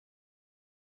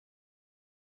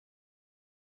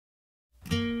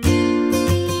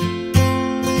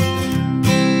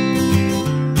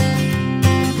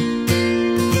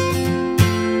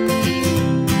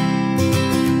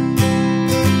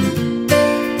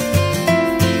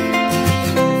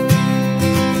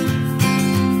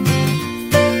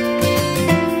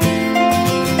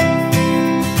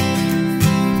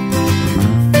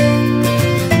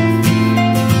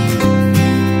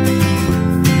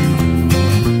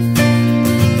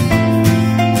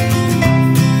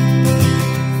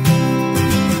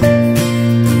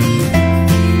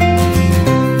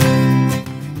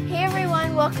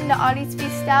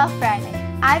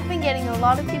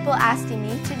lot of people asking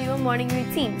me to do a morning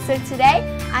routine. So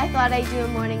today, I thought I'd do a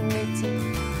morning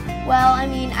routine. Well, I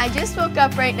mean, I just woke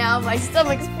up right now. My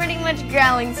stomach's pretty much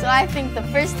growling, so I think the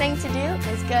first thing to do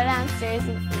is go downstairs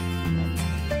and eat.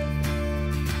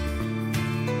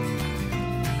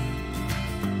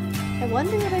 I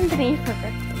wonder what I'm gonna eat for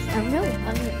breakfast. I'm really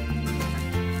hungry.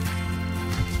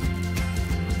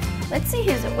 Let's see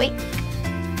who's awake.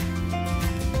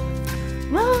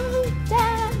 Mom,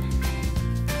 Dad.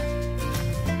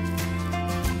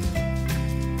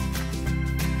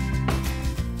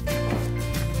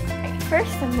 Right,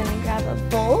 first I'm gonna grab a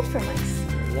bowl for my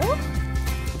cereal.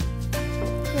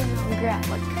 Then I'll grab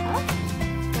a cup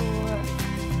for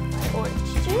my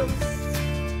orange juice.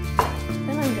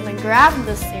 Then I'm gonna grab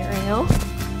the cereal,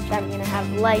 which I'm gonna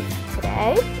have Life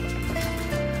today.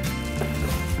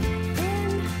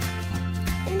 And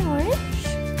an orange.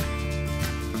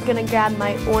 I'm gonna grab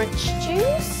my orange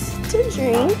juice to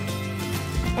drink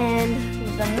and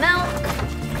the milk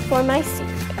for my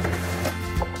cereal.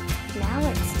 Now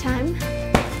it's time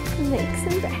to make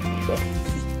some breakfast.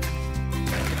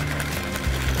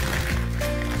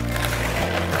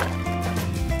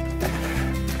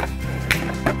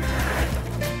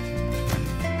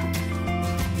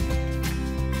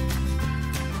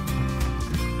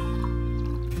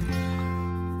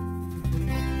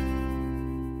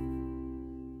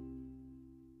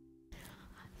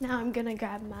 Now I'm gonna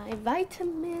grab my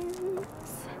vitamins.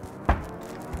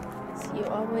 So you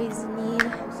always need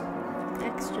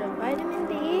extra vitamin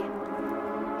D.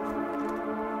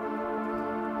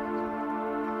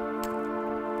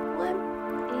 One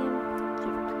and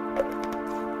two.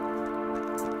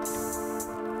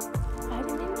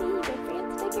 Vitamin D, don't forget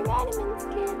to take your vitamins,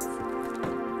 kids.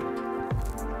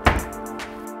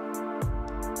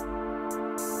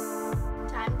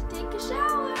 Time to take a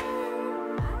shower.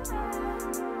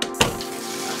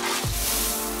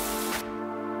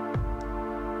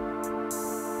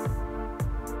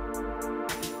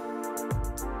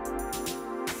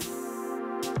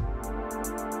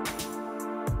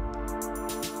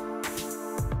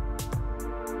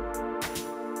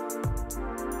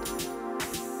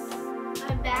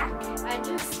 Back. I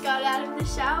just got out of the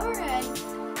shower and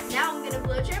now I'm gonna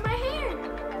blow dry my hair.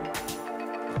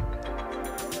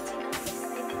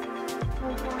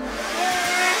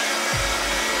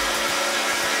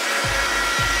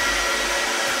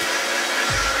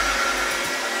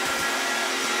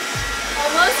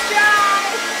 Almost dry.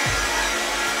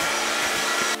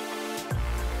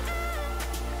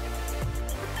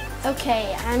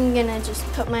 Okay, I'm gonna just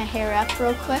put my hair up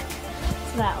real quick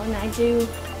so that when I do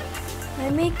my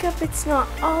makeup, it's not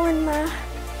all in my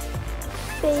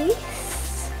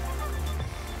face.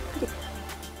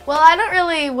 Well, I don't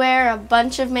really wear a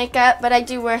bunch of makeup, but I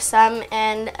do wear some,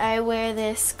 and I wear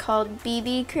this called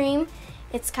BB cream.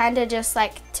 It's kind of just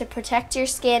like to protect your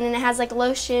skin, and it has like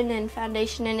lotion and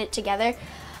foundation in it together.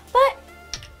 But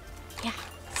yeah,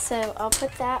 so I'll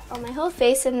put that on my whole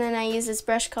face, and then I use this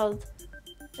brush called,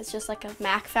 it's just like a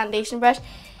MAC foundation brush,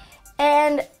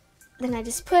 and then I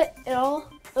just put it all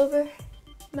over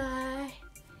my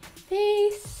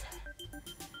face,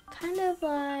 kind of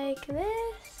like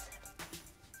this.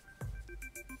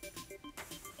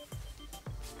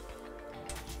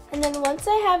 And then once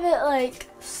I have it like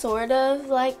sort of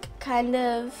like kind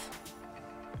of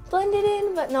blended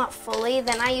in but not fully,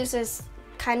 then I use this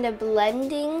kind of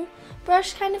blending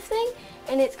brush kind of thing,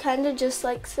 and it's kind of just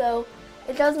like so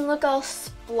it doesn't look all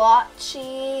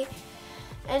splotchy,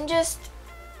 and just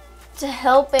to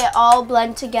help it all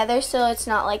blend together so it's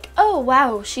not like, oh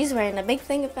wow, she's wearing a big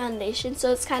thing of foundation.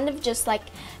 So it's kind of just like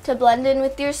to blend in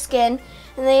with your skin.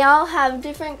 And they all have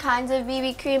different kinds of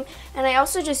BB cream, and I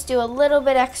also just do a little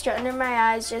bit extra under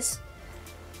my eyes just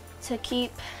to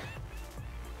keep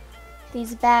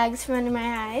these bags from under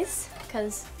my eyes,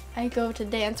 because I go to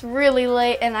dance really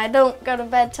late and I don't go to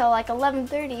bed till like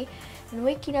 11:30, and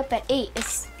waking up at 8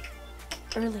 is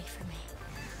early for me.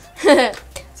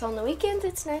 So on the weekends,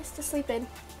 it's nice to sleep in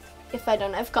if I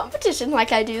don't have competition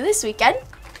like I do this weekend.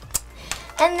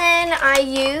 And then I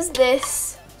use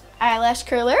this eyelash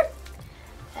curler,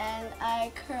 and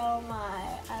I curl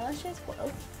my eyelashes.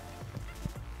 Whoa.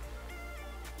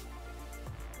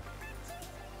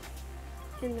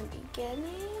 In the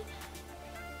beginning.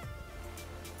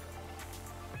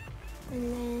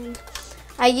 And then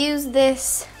I use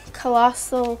this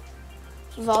Colossal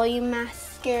Volume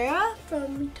Mascara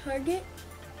from Target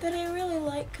that I really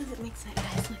like because it makes my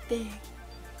eyes look big.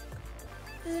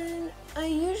 And I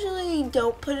usually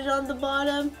don't put it on the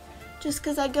bottom just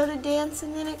because I go to dance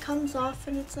and then it comes off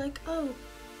and it's like, oh,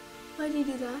 why do you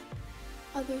do that?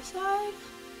 Other side.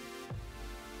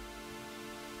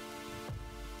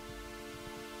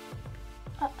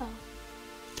 Uh-oh.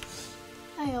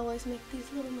 I always make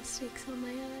these little mistakes on my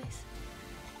eyes.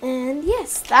 And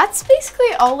yes, that's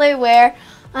basically all I wear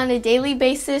on a daily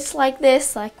basis like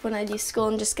this, like when I do school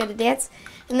and just go to dance.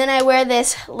 And then I wear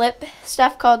this lip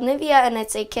stuff called Nivea, and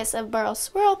it's a Kiss of Burl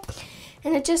Swirl.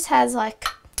 And it just has like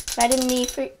vitamin E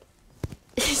for,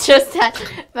 it's just has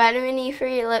vitamin E for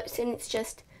your lips, and it's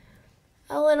just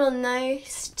a little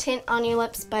nice tint on your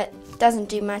lips, but it doesn't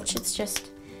do much. It's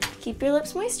just keep your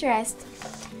lips moisturized.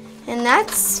 And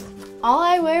that's all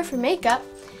I wear for makeup.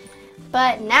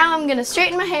 But now I'm gonna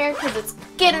straighten my hair because it's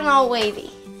getting all wavy.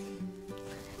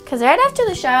 Because right after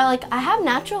the shower, like I have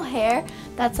natural hair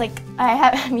that's like, I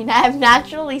have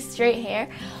naturally straight hair,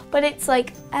 but it's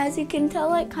like, as you can tell,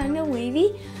 like kind of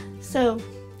wavy. So,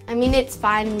 I mean, it's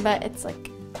fine, but it's like,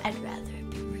 I'd rather it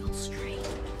be real straight.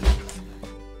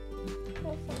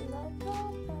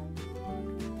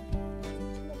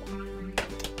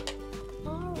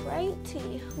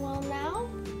 Alrighty, well now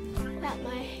that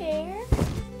my hair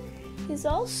is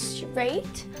all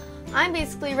straight, I'm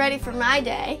basically ready for my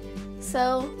day.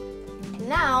 So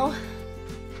now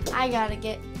I gotta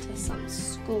get to some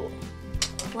school.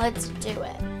 Let's do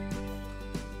it.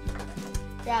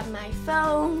 Grab my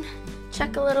phone,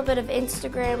 check a little bit of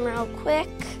Instagram real quick.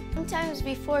 Sometimes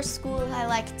before school I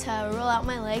like to roll out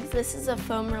my legs. This is a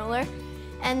foam roller,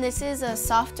 and this is a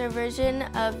softer version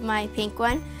of my pink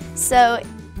one. So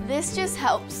this just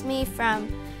helps me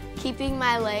from keeping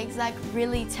my legs like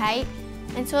really tight,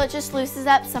 and so it just loosens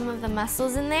up some of the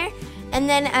muscles in there. And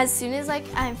then as soon as like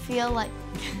I feel like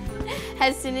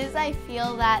as soon as I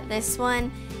feel that this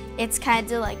one, it's kind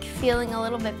of like feeling a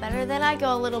little bit better, then I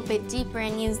go a little bit deeper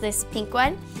and use this pink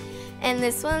one. And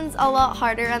this one's a lot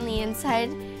harder on the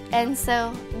inside, and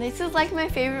so this is like my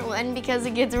favorite one because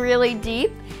it gets really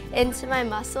deep into my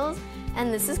muscles.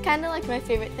 And this is kind of like my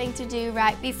favorite thing to do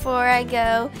right before I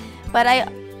go,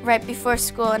 right before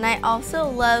school. And I also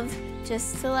love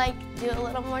just to like do a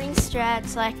little morning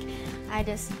stretch. Like I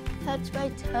just touch my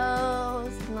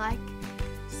toes and like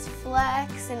just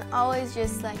flex, and always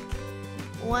just like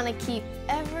want to keep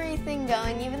everything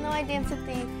going. Even though I dance at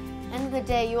the end of the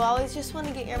day, you always just want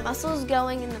to get your muscles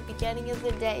going in the beginning of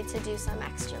the day to do some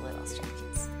extra little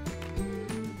stretches.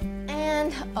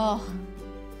 And oh,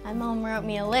 my mom wrote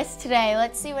me a list today.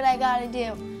 Let's see what I gotta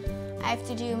do. I have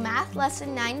to do math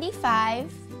lesson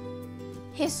 95,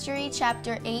 history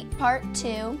chapter 8 part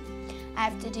 2. I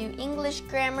have to do English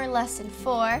grammar lesson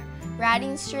 4,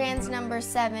 writing strands number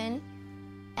 7,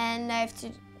 and I have to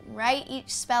write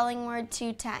each spelling word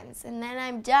 2 times, and then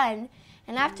I'm done.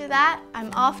 And after that,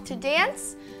 I'm off to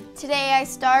dance. Today I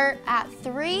start at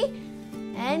 3,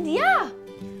 and yeah.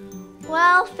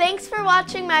 Well, thanks for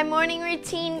watching my morning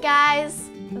routine, guys.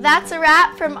 That's a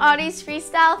wrap from Audie's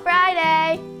Freestyle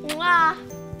Friday. Mwah!